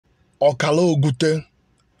Ọkala ogute,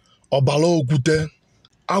 ọbala ogute,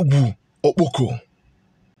 agwụ okpoko.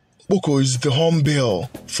 Okpoko is the hornbill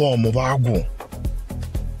form of agwụ.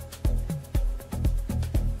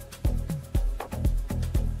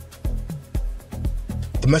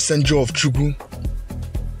 The messenger of Chukwu.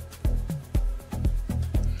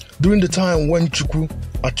 During the time when Chukwu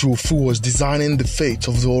Atuofu was designing the fate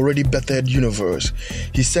of the already bettered universe,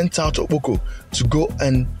 he sent out Okpoko to go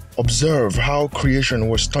and observe how creation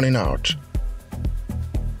was turning out.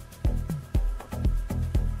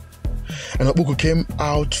 And Okpoko came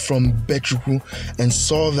out from Bechukwu and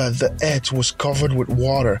saw that the earth was covered with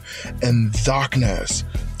water and darkness.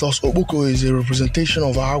 Thus, Okpoko is a representation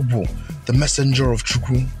of Agwu, the messenger of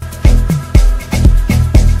Chukwu.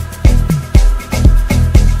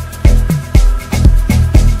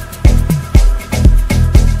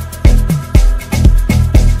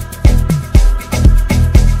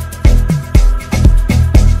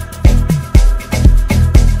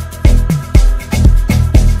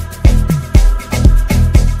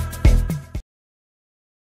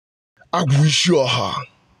 Agwu Ishioha.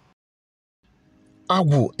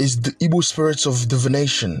 Agwu is the Igbo spirits of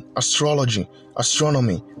divination, astrology,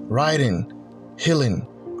 astronomy, writing, healing,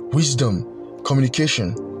 wisdom,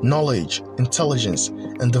 communication, knowledge, intelligence,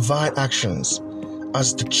 and divine actions.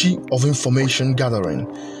 As the chief of information gathering,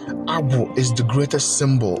 Agwu is the greatest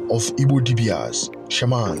symbol of Igbo Dibias,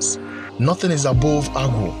 shamans. Nothing is above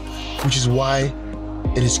Agwu, which is why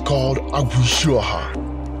it is called Agwu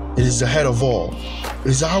Ishioha. It is the head of all. It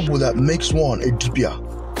is Agwu that makes one a Dibia.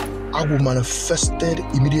 Agwu manifested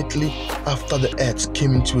immediately after the earth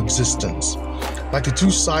came into existence. Like the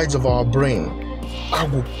two sides of our brain,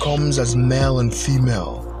 Agwu comes as male and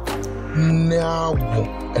female.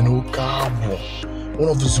 Neagwu and Okagwu. One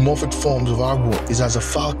of the zoomorphic forms of Agwu is as a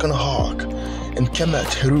falcon hawk, and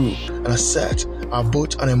Kemet, Heru, and Aset are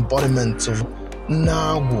both an embodiment of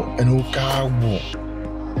Nagwu and Okagwu.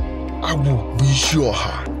 Agwu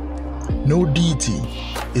Bishioha. No deity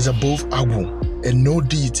is above Agwu, and no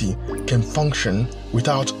deity can function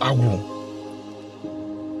without Agwu.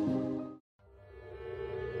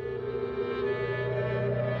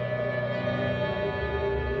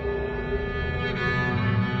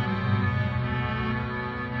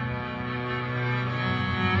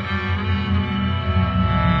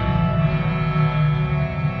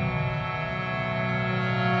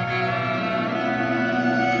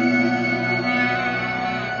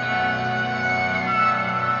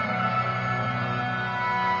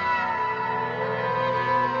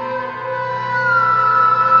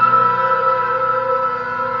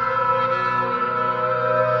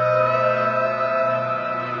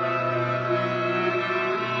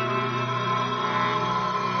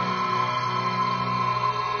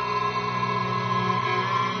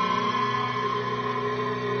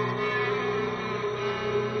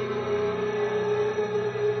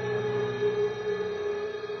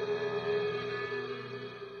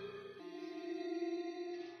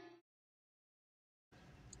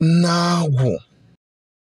 Nagwu.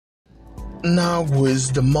 Nagwu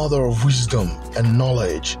is the mother of wisdom and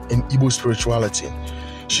knowledge in Igbo spirituality.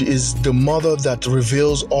 She is the mother that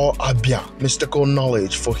reveals all Abia, mystical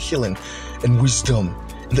knowledge for healing and wisdom.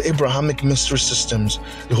 In the Abrahamic mystery systems,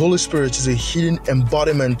 the Holy Spirit is a hidden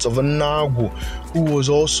embodiment of a Nagwu who was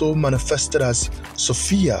also manifested as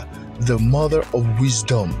Sophia, the mother of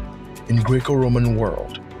wisdom in Greco-Roman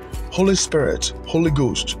world. Holy Spirit, Holy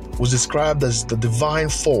Ghost, was described as the divine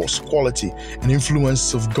force, quality, and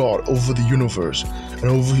influence of God over the universe and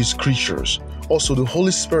over his creatures. Also, the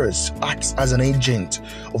Holy Spirit acts as an agent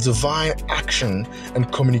of divine action and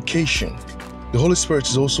communication. The Holy Spirit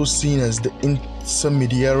is also seen as the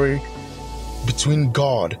intermediary between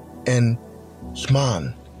God and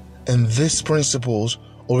man, and these principles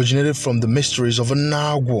originated from the mysteries of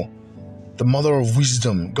Nagwu, the mother of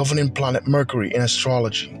wisdom, governing planet Mercury in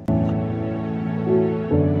astrology.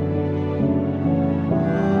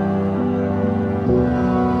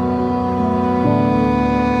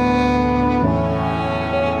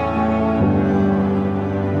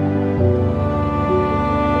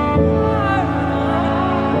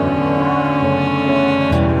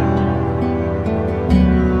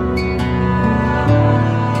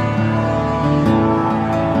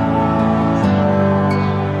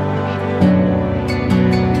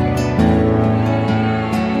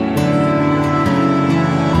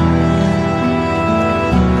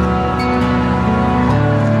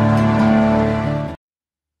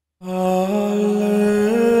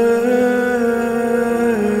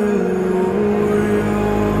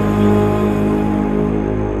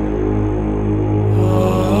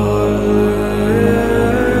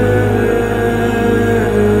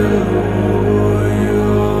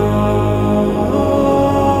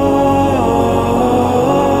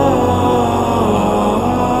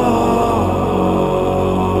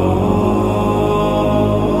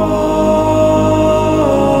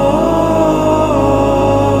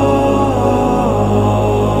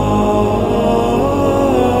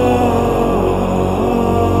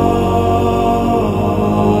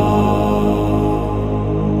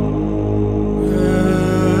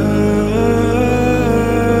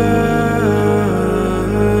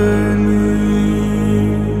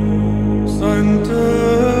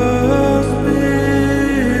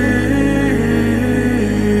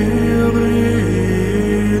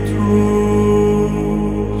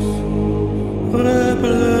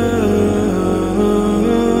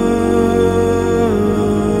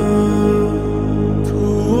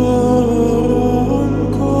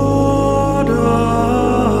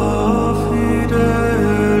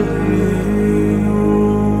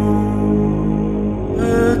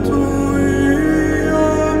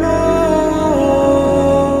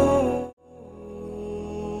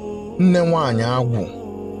 Nenwanya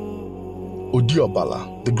Agwu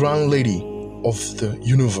Odiobala, the Grand Lady of the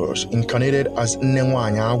universe, incarnated as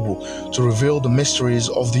Nenwanya Agwu to reveal the mysteries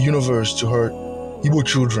of the universe to her Igbo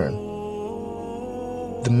children.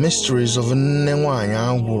 The mysteries of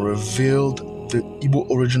Nenwanya Agwu revealed the Igbo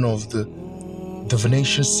origin of the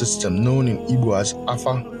divination system known in Igbo as Afa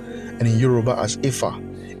and in Yoruba as Ifa.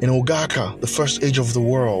 In Ogaka, the first age of the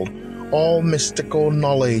world, all mystical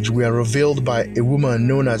knowledge were revealed by a woman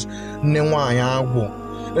known as Nenwanya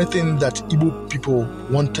Agwu. Anything that Igbo people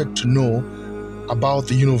wanted to know about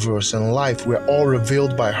the universe and life were all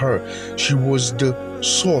revealed by her. She was the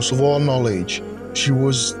source of all knowledge. She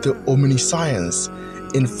was the omniscience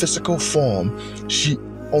in physical form. She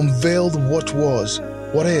unveiled what was,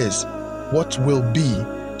 what is, what will be.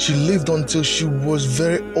 She lived until she was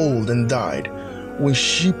very old and died. When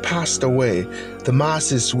she passed away, the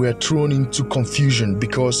masses were thrown into confusion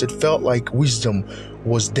because it felt like wisdom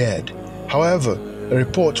was dead. However, a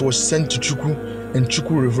report was sent to Chukwu, and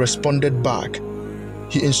Chukwu responded back.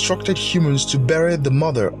 He instructed humans to bury the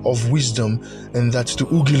mother of wisdom, and that the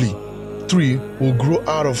ugili tree will grow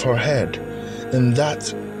out of her head, and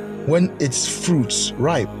that when its fruits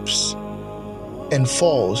ripes and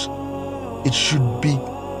falls, it should be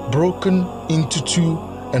broken into two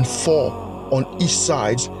and four on each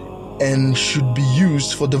side and should be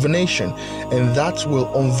used for divination, and that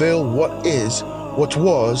will unveil what is, what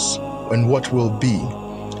was, and what will be.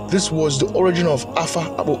 This was the origin of Afa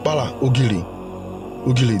Abokbala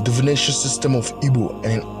Ogili, divination system of Igbo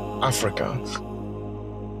and in Africa.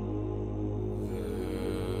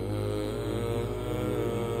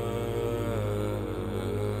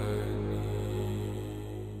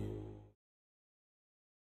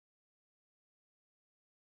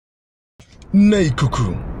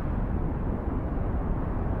 Neikuku.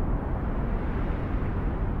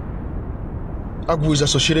 Agwu is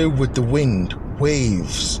associated with the wind,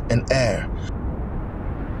 waves, and air.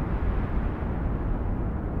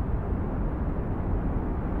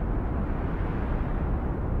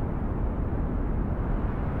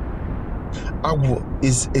 Agwu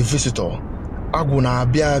is a visitor. Agwu na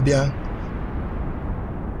abia abia.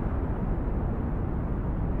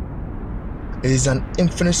 It is an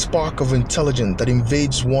infinite spark of intelligence that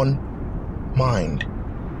invades one mind,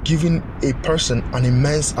 giving a person an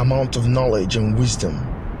immense amount of knowledge and wisdom.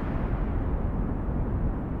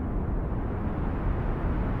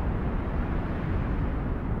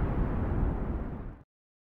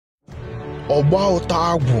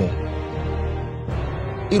 Obaota Agwu.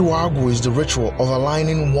 Iru Agwu is the ritual of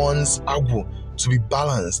aligning one's Agwu to be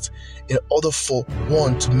balanced in order for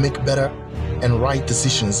one to make better and right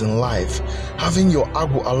decisions in life. Having your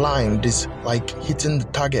Agwu aligned is like hitting the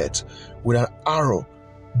target with an arrow,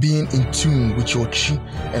 being in tune with your chi,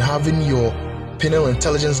 and having your pineal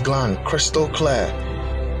intelligence gland crystal clear.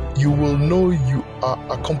 You will know you are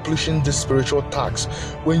accomplishing this spiritual task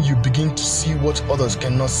when you begin to see what others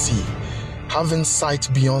cannot see. Having sight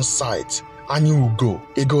beyond sight. Anyu ugo,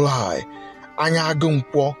 eagle eye. Anya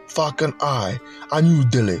agunkwo, falcon eye. Anyu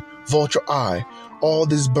udele, vulture eye. All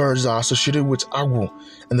these birds are associated with Agwu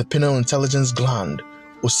and the pineal intelligence gland,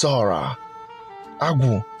 Osara.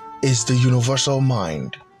 Agwu is the universal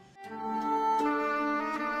mind.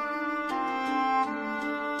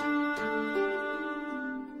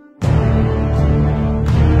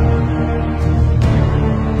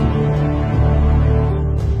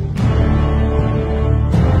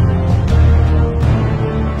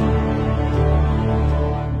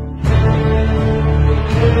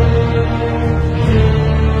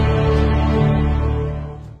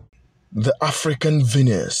 The African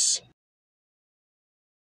Venus.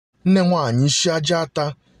 Nenwanya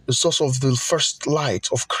Ishiajata, the source of the first light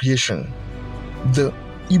of creation. The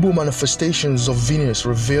Igbo manifestations of Venus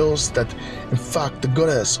reveals that, in fact, the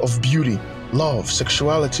goddess of beauty, love,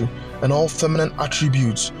 sexuality, and all feminine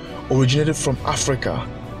attributes originated from Africa.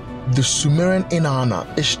 The Sumerian Inanna,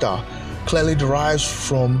 Ishtar, clearly derives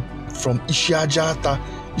from Ishiajata,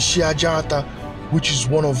 which is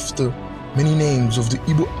one of the many names of the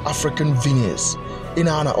Igbo African Venus.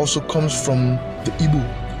 Inanna also comes from the Igbo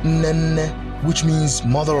Nene, which means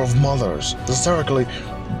mother of mothers. Historically,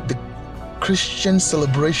 the Christian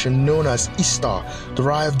celebration known as Easter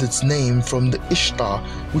derived its name from the Ishtar,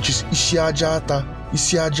 which is Ishiajata.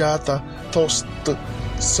 Thus, the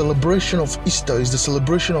celebration of Easter is the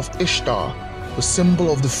celebration of Ishtar. The symbol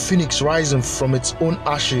of the phoenix rising from its own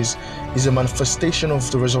ashes is a manifestation of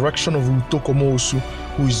the resurrection of Utokomosu,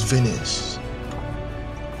 who is Venus.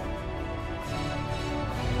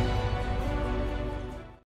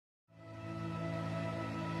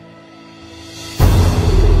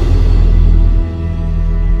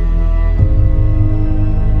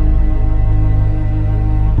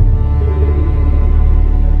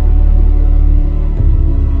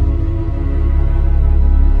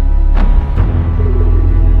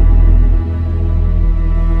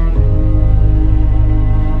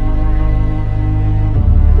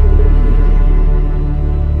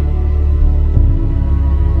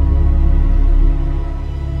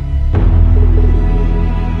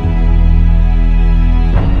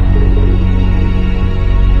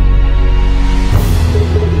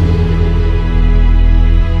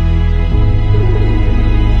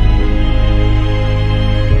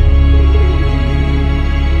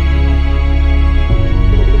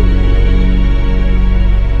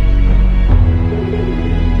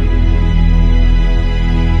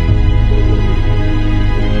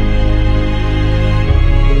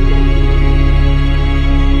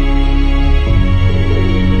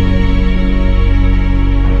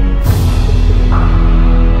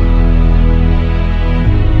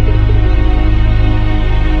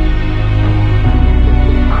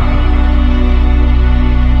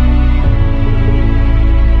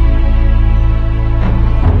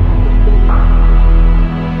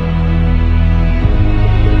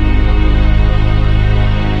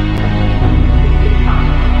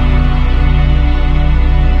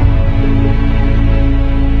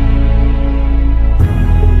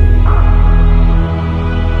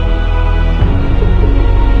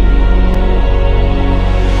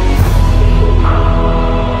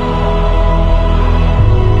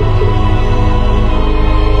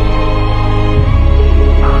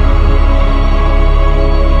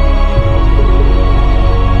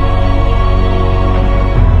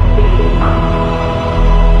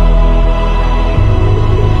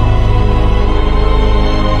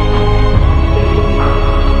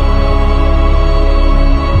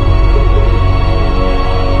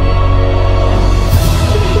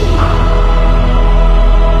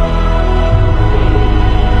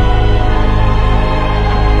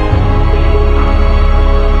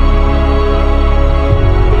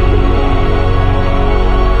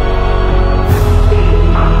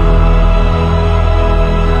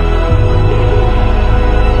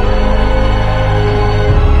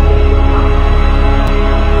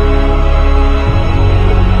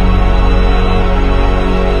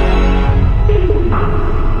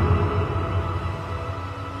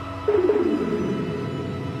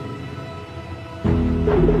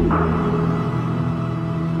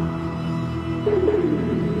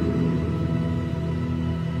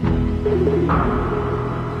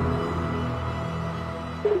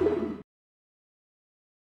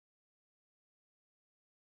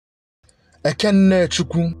 Ekenne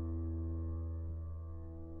Chukwu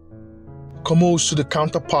comes to the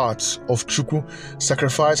counterparts of Chukwu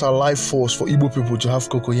sacrifice our life force for Igbo people to have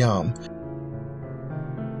cocoyam.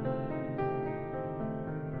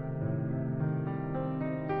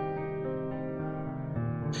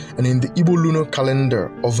 And in the Igbo lunar calendar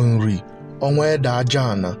of Nri, Onwe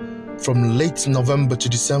Dajana, from late November to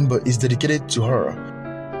December is dedicated to her.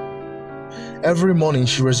 Every morning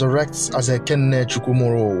she resurrects as Ekenne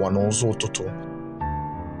Chukwumoro Wanozo Toto.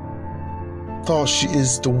 Thus she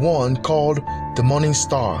is the one called the morning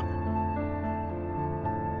star.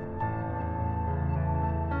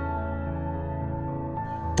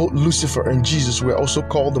 Both Lucifer and Jesus were also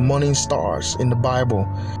called the morning stars in the Bible.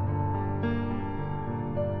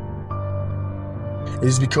 It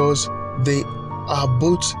is because they are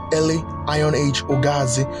both early Iron Age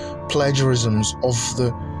Ogazi plagiarisms of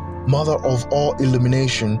the mother of all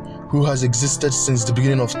illumination who has existed since the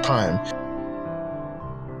beginning of time.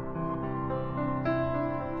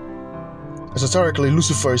 Esoterically,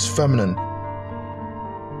 Lucifer is feminine.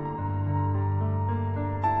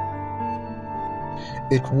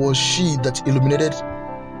 It was she that illuminated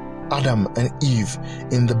Adam and Eve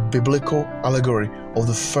in the biblical allegory of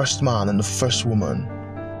the first man and the first woman.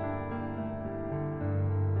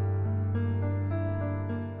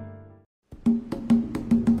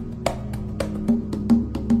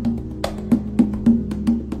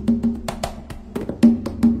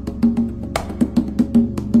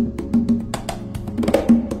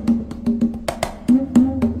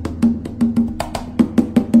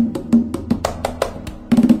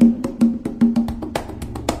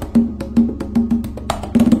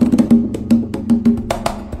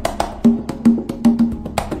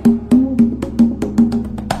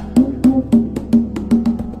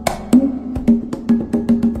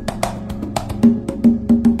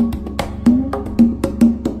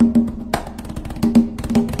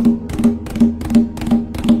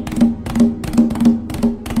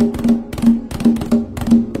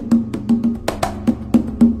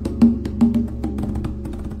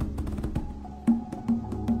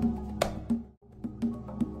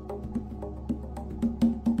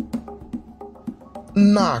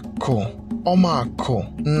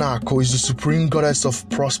 Nako is the supreme goddess of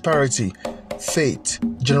prosperity, faith,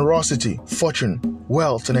 generosity, fortune,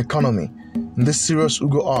 wealth, and economy. In this SIRIUS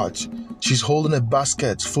Ugo art, she's holding a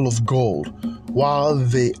basket full of gold while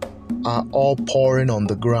they are all pouring on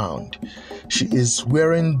the ground. She is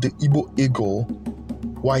wearing the Igbo eagle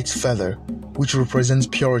white feather, which represents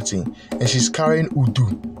purity, and she's carrying Udu,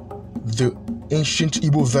 the ancient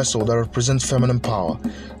Igbo vessel that represents feminine power.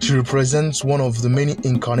 She represents one of the many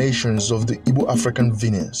incarnations of the Igbo African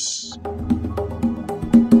Venus.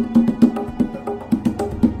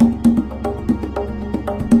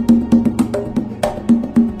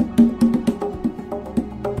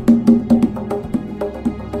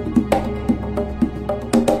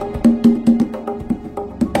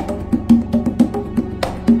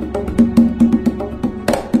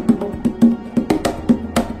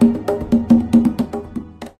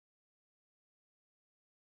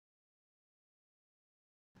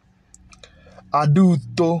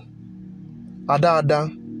 Aduto, Adada,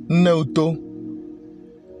 Neuto,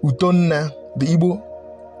 Utonna, the Igbo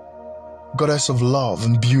goddess of love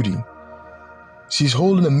and beauty. She's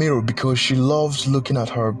holding a mirror because she loves looking at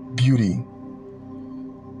her beauty,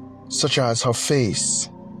 such as her face.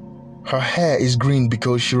 Her hair is green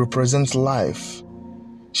because she represents life.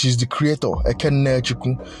 She's the creator, Ekenne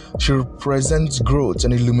Chukwu. She represents growth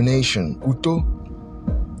and illumination. Uto,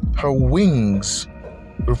 her wings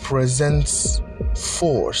represents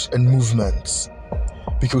force and movements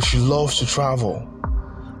because she loves to travel.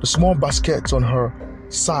 The small basket on her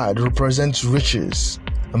side represents riches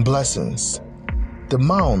and blessings. The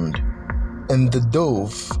mound and the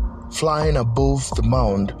dove flying above the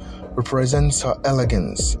mound represents her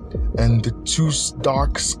elegance, and the two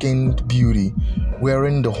dark-skinned beauty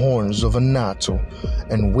wearing the horns of a natto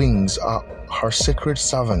and wings are her sacred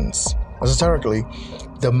servants. Esoterically,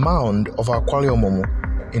 the mound of Aqualiomomo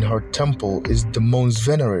in her temple is the Mons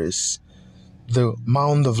Veneris, the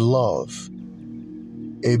mound of love,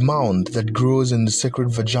 a mound that grows in the sacred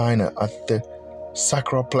vagina at the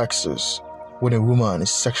sacral plexus when a woman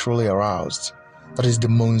is sexually aroused. That is the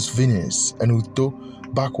Mons Venus, and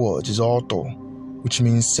Uto backwards is Alto, which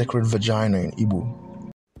means sacred vagina in Igbo.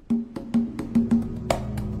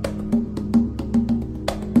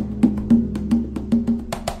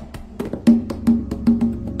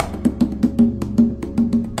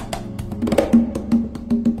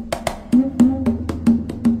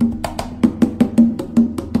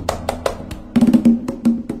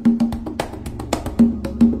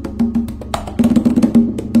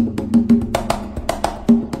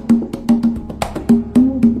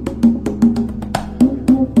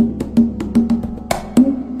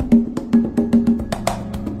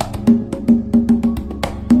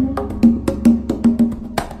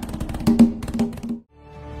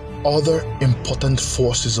 Other important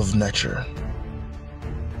forces of nature.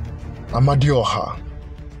 Amadioha.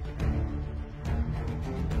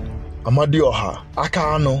 Amadioha,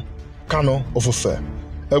 Akano, Kano Ofufe,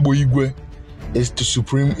 Ebu Igwe is the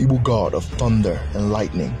supreme Igbo god of thunder and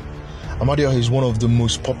lightning. Amadioha is one of the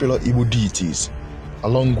most popular Igbo deities,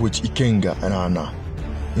 along with Ikenga and Ana.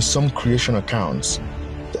 In some creation accounts,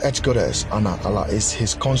 the earth goddess Ana is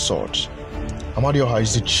his consort. Amadioha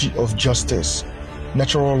is the chi of justice,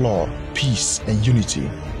 natural law, peace, and unity.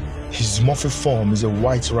 His morphic form is a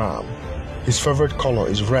white ram. His favorite color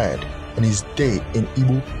is red, and his day in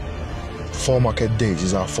Igbo 4 market days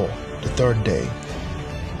is Afo, the third day.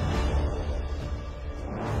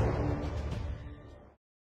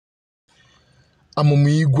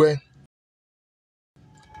 Amumigwe.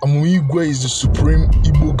 Amumigwe is the supreme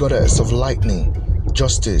Igbo goddess of lightning,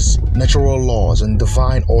 justice, natural laws, and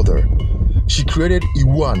divine order. She created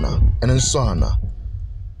Iwana and Nsana,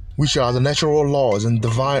 which are the natural laws and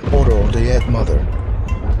divine order of the Earth Mother.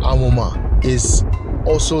 Amuma is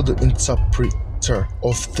also the interpreter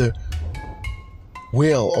of the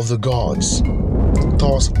will of the gods.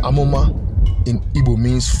 Thus, Amuma in Igbo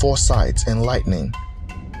means foresight and lightning.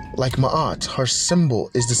 Like Ma'at, her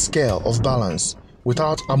symbol is the scale of balance.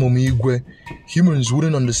 Without Amumigwe, humans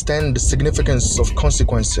wouldn't understand the significance of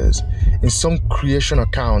consequences. In some creation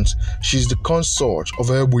accounts, she is the consort of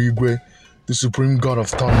Ebu Igwe, the supreme god of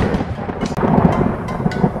thunder.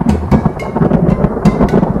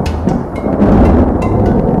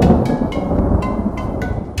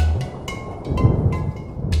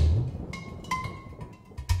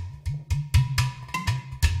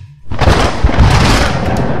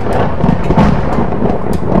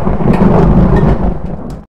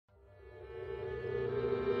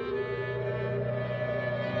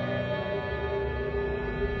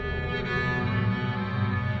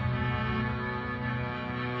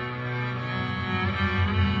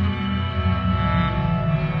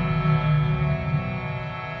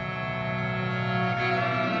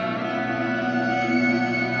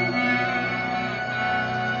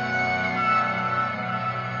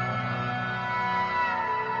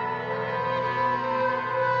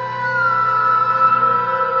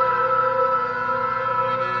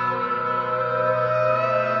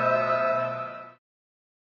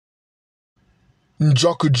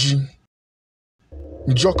 Njokuji.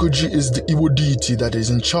 Njokuji is the Igbo deity that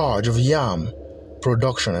is in charge of yam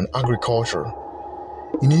production and agriculture.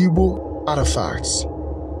 In Igbo artifacts,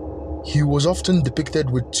 he was often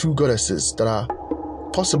depicted with two goddesses that are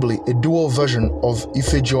possibly a dual version of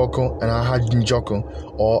Ifejoko and Ahanjoko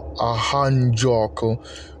or Ahanjoko,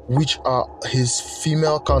 which are his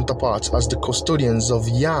female counterparts as the custodians of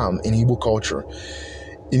yam in Igbo culture.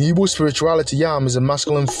 In Igbo spirituality, yam is a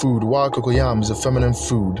masculine food, while cocoyam is a feminine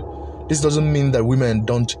food. This doesn't mean that women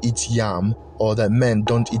don't eat yam or that men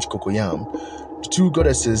don't eat cocoyam. The two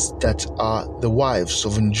goddesses that are the wives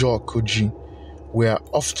of Njokuji were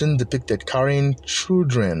often depicted carrying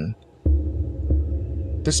children.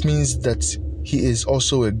 This means that he is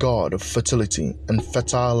also a god of fertility and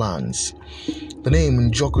fertile lands. The name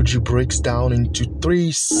Njokuji breaks down into 3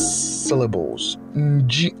 syllables.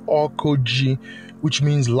 Njokuji, which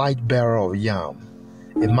means light bearer of yam,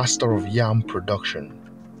 a master of yam production.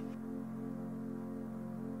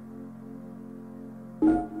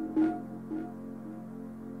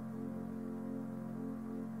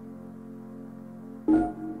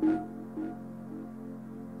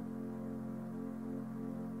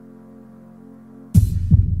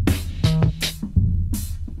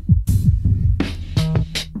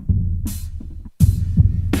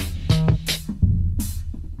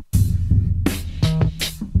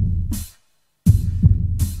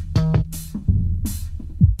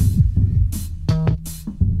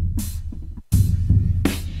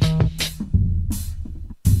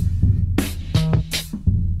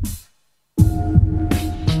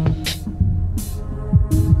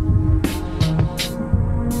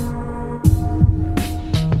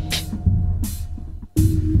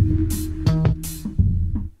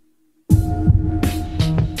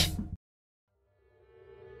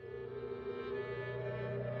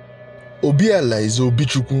 Obiela is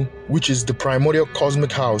Obichukwu, which is the primordial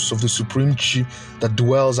cosmic house of the supreme chi that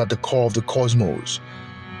dwells at the core of the cosmos.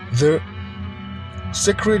 The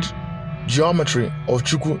sacred geometry of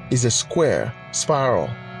Chukwu is a square spiral.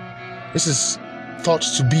 This is thought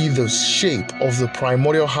to be the shape of the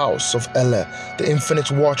primordial house of Ele, the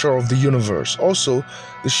infinite watcher of the universe. Also,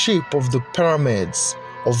 the shape of the pyramids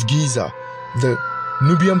of Giza, the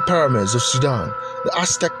Nubian pyramids of Sudan, the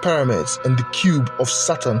Aztec pyramids, and the cube of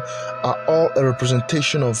Saturn are all a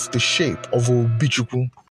representation of the shape of Obichukwu.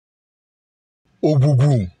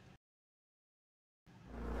 Ogugu.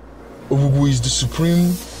 Ogugu is the supreme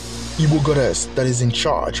Igbo goddess that is in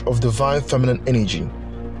charge of divine feminine energy,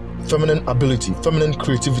 feminine ability, feminine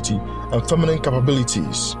creativity, and feminine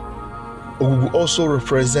capabilities. Ogugu also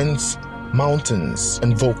represents mountains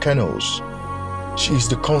and volcanoes. She is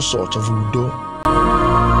the consort of Udo.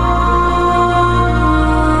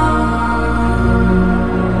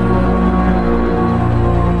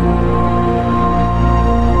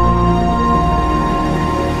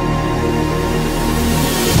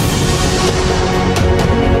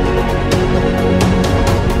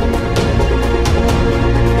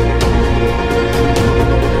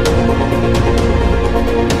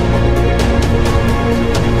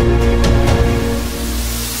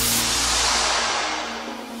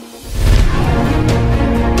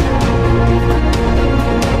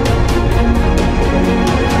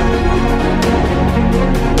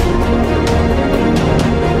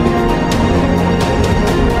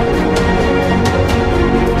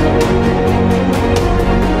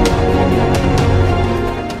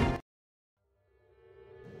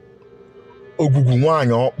 Ogugu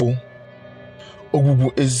nwanyi okpu.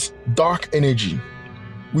 Ogugu is dark energy,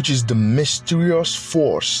 which is the mysterious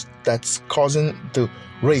force that's causing the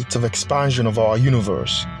rate of expansion of our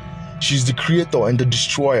universe. She's the creator and the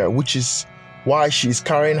destroyer, which is why she is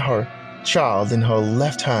carrying her child in her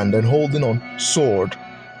left hand and holding a sword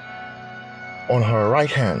on her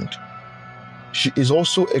right hand. She is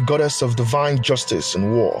also a goddess of divine justice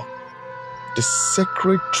and war. The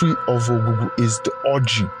sacred tree of Ogugu is the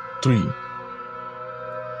Oji tree.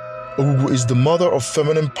 Ogugu is the mother of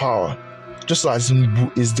feminine power, just as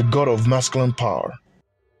Mbu is the god of masculine power.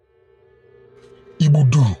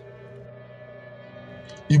 Ibudu.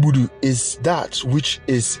 Ibudu is that which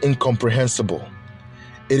is incomprehensible.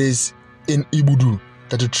 It is in Ibudu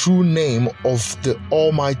that the true name of the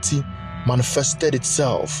Almighty manifested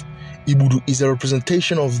itself. Ibudu is a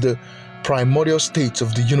representation of the primordial state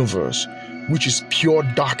of the universe, which is pure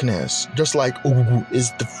darkness, just like Ogugu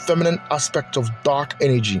is the feminine aspect of dark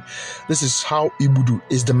energy. This is how Ibudu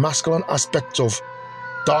is the masculine aspect of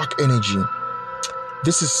dark energy.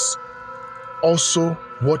 This is also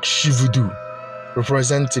what Shivudu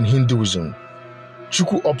represents in Hinduism.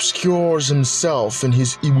 Chukwu obscures himself in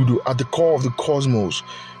his Ibudu at the core of the cosmos,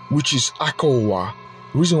 which is Akowa.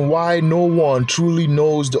 The reason why no one truly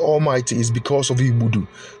knows the Almighty is because of Ibudu.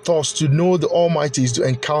 Thus, to know the Almighty is to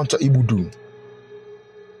encounter Ibudu.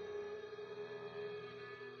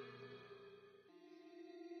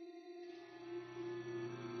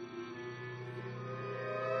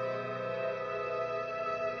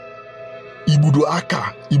 Ibudu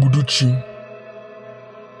Aka, Ibudu Chi.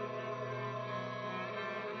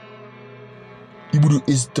 Ibudu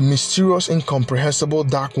is the mysterious, incomprehensible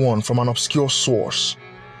dark one from an obscure source.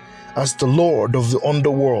 As the lord of the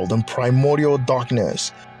underworld and primordial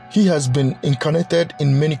darkness, he has been incarnated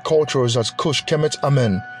in many cultures as Kush, Kemet,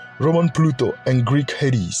 Amen, Roman Pluto, and Greek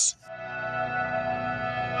Hades.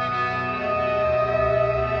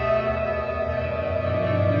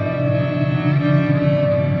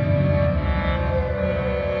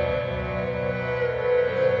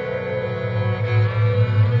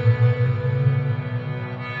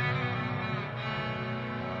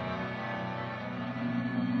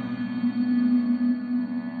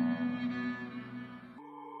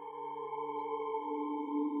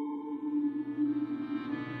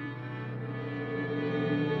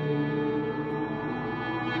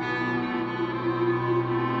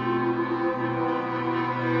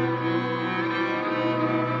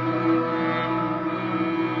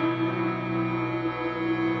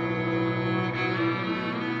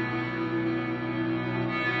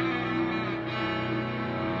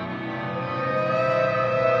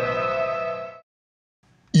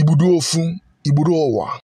 Ibudu Ofu, Ibudu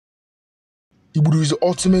Owa. Ibudu is the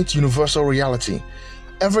ultimate universal reality.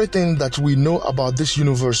 Everything that we know about this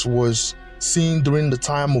universe was seen during the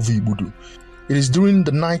time of Ibudu. It is during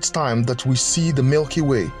the night time that we see the Milky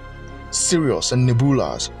Way, Sirius, and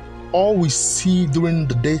nebulas. All we see during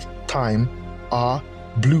the daytime are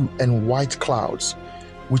blue and white clouds,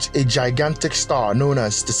 with a gigantic star known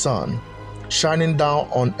as the sun, shining down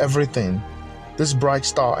on everything. This bright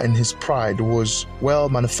star and his pride was well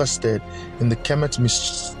manifested in the Kemet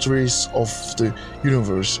mysteries of the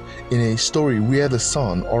universe, in a story where the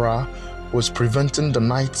sun, Ora, was preventing the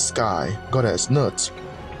night sky goddess Nut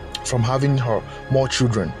from having her more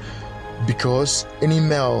children, because any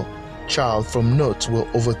male child from Nut will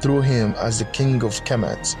overthrow him as the king of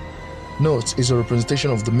Kemet. Nut is a representation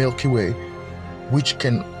of the Milky Way, which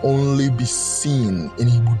can only be seen in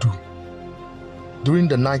Ibudu. During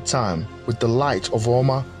the night time, with the light of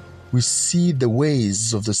Oma, we see the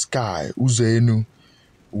ways of the sky, Uzeenu,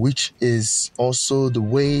 which is also the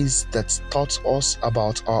ways that taught us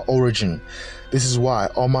about our origin. This is why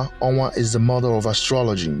Onwa is the mother of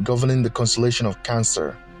astrology, governing the constellation of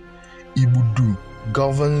Cancer. Ibudu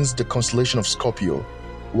governs the constellation of Scorpio,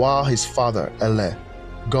 while his father, Ele,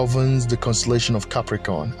 governs the constellation of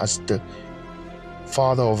Capricorn as the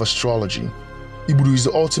father of astrology. Ibudu is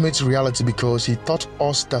the ultimate reality because he taught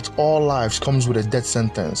us that all life comes with a death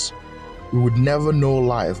sentence. We would never know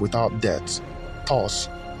life without death. Thus,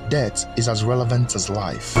 death is as relevant as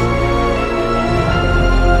life.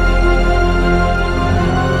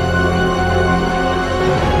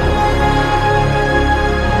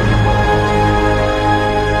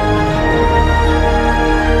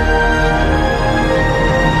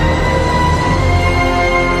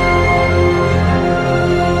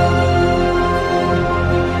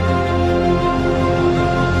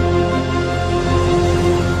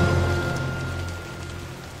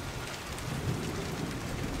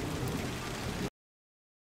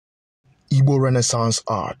 Igbo Renaissance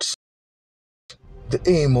art. The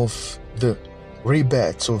aim of the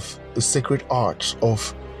rebirth of the sacred art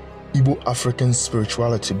of Igbo African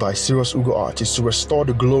spirituality by SIRIUS Ugo Art is to restore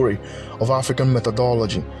the glory of African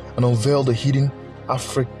methodology and unveil the hidden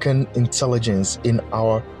African intelligence in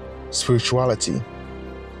our spirituality.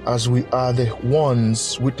 As we are the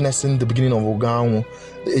ones witnessing the beginning of Oganwu,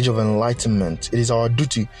 the age of enlightenment, it is our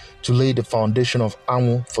duty to lay the foundation of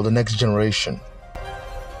Anwu for the next generation.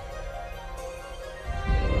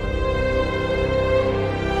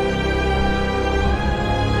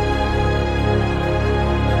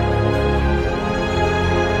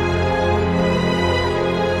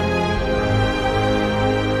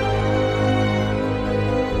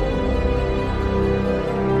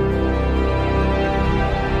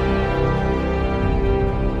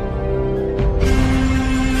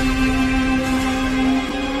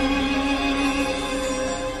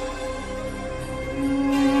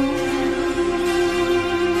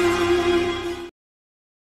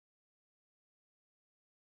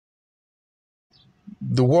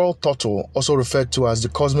 The world turtle, also referred to as the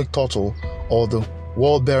cosmic turtle or the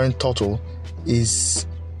world-bearing turtle, is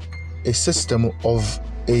a system of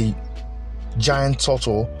a giant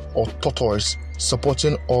turtle or tortoise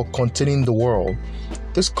supporting or containing the world.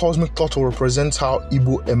 This cosmic turtle represents how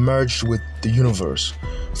Igbo emerged with the universe,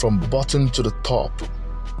 from bottom to the top.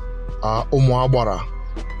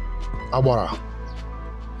 Abara,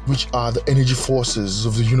 which are the energy forces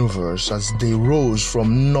of the universe as they rose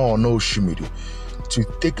from no Oshimiri to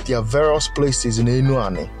take their various places in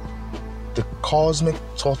Enuane. The cosmic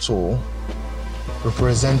turtle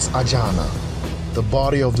represents Ajana, the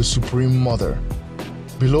body of the Supreme Mother.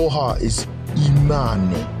 Below her is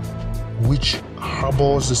Imane, which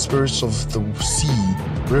harbors the spirits of the sea,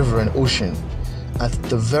 river, and ocean. At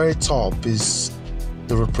the very top is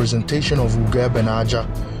the representation of Uge Benaja,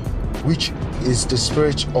 which is the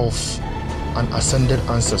spirit of an ascended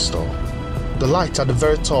ancestor. The light at the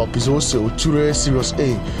very top is also Ture Sirius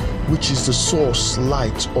A, which is the source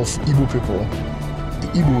light of Igbo people.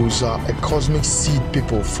 The Igbos are a cosmic seed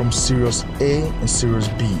people from Sirius A and Sirius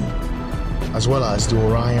B, as well as the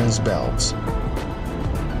Orion's belt.